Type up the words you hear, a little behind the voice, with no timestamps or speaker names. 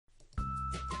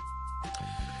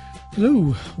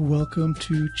Hello, welcome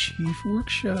to Chief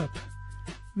Workshop.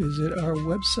 Visit our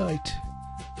website,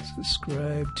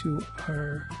 subscribe to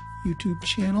our YouTube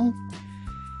channel,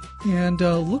 and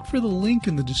look for the link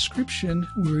in the description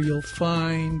where you'll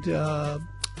find a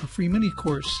free mini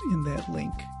course in that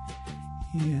link,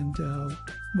 and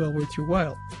well worth your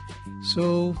while.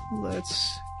 So let's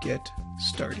get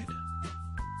started.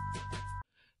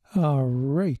 All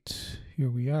right, here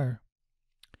we are.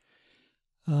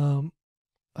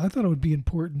 I thought it would be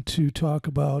important to talk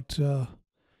about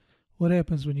what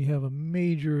happens when you have a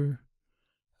major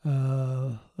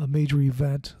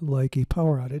event like a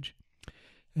power outage,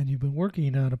 and you've been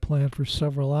working on a plan for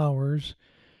several hours.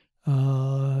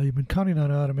 You've been counting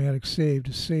on automatic save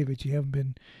to save it. You haven't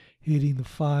been hitting the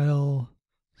file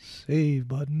save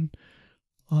button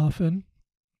often,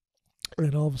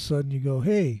 and all of a sudden you go,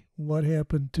 "Hey, what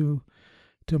happened to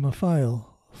my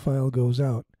file?" File goes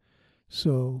out.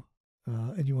 So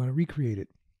and you want to recreate it.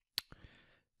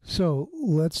 So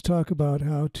let's talk about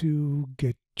how to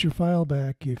get your file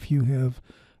back if you have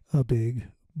a big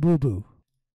boo-boo.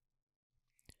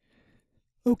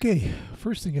 Okay,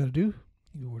 first thing you got to do,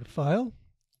 you go to File,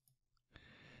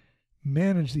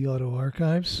 Manage the Auto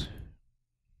Archives,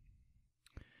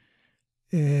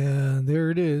 and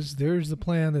there it is. There's the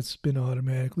plan that's been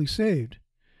automatically saved.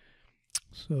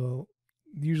 So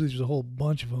usually there's a whole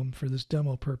bunch of them. For this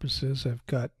demo purposes, I've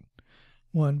got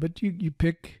one, but you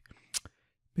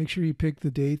make sure you pick the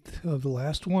date of the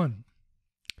last one.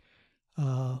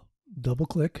 Double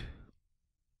click,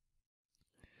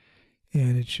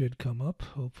 and it should come up,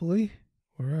 hopefully.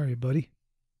 Where are you, buddy?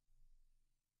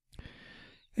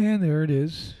 And there it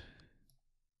is.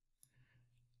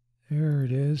 There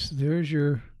it is. There's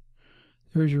your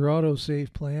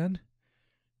autosave plan,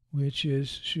 which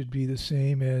should be the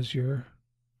same as your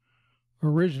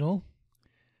original,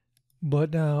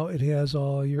 but now it has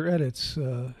all your edits.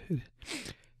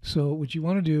 So what you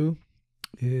want to do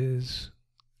is,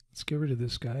 let's get rid of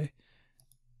this guy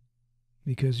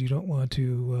because you don't want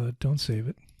to, don't save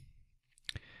it.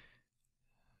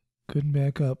 Couldn't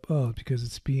back up. Oh, because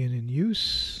it's being in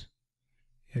use.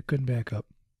 Yeah, couldn't back up.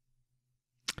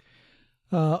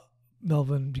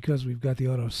 Melvin, because we've got the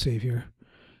auto save here.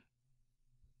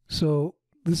 So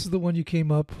this is the one you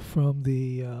came up from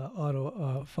the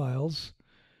auto files.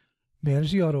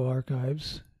 Manage the auto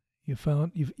archives. You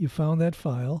found that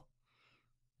file.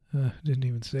 Didn't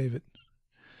even save it.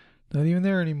 Not even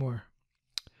there anymore.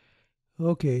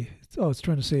 Okay. Oh, it's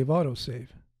trying to save autosave.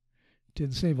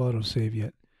 Didn't save autosave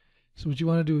yet. So what you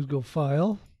want to do is go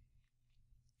File,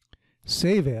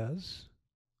 Save As,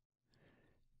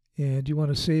 and you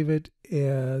want to save it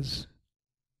as,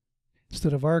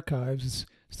 instead of archives,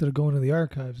 instead of going to the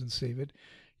archives and save it,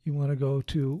 you want to go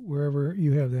to wherever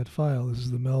you have that file. This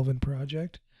is the Melvin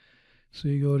project. So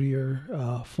you go to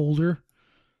your folder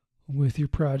with your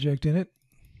project in it.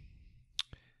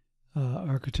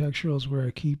 Architectural is where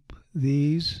I keep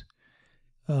these.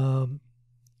 And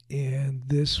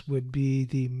this would be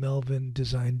the Melvin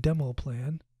design demo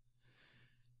plan.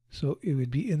 So it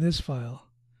would be in this file.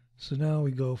 So now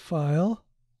we go File,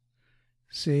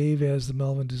 Save as the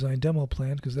Melvin design demo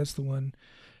plan, because that's the one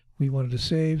we wanted to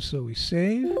save. So we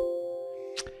save.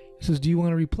 It says, do you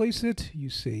want to replace it? You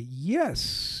say,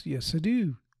 yes. Yes, I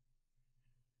do.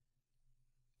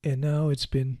 And now it's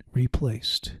been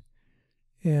replaced.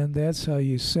 And that's how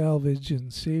you salvage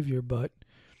and save your butt.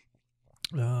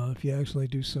 If you actually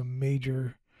do some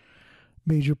major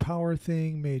power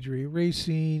thing, major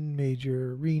erasing,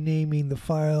 major renaming the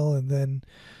file, and then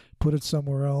put it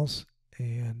somewhere else.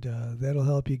 And that'll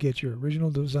help you get your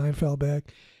original design file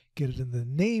back, get it in the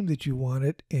name that you want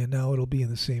it, and now it'll be in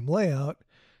the same layout.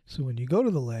 So when you go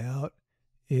to the layout,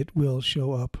 it will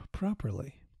show up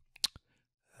properly.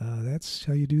 That's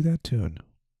how you do that tune.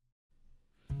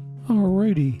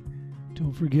 Alrighty,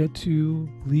 don't forget to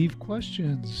leave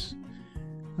questions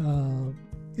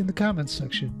in the comments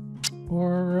section,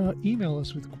 or email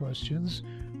us with questions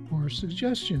or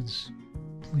suggestions.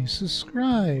 Please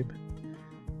subscribe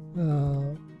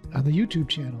on the YouTube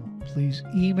channel. Please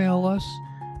email us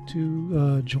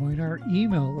to join our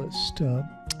email list.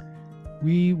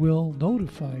 We will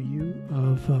notify you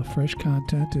of fresh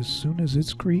content as soon as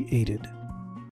it's created.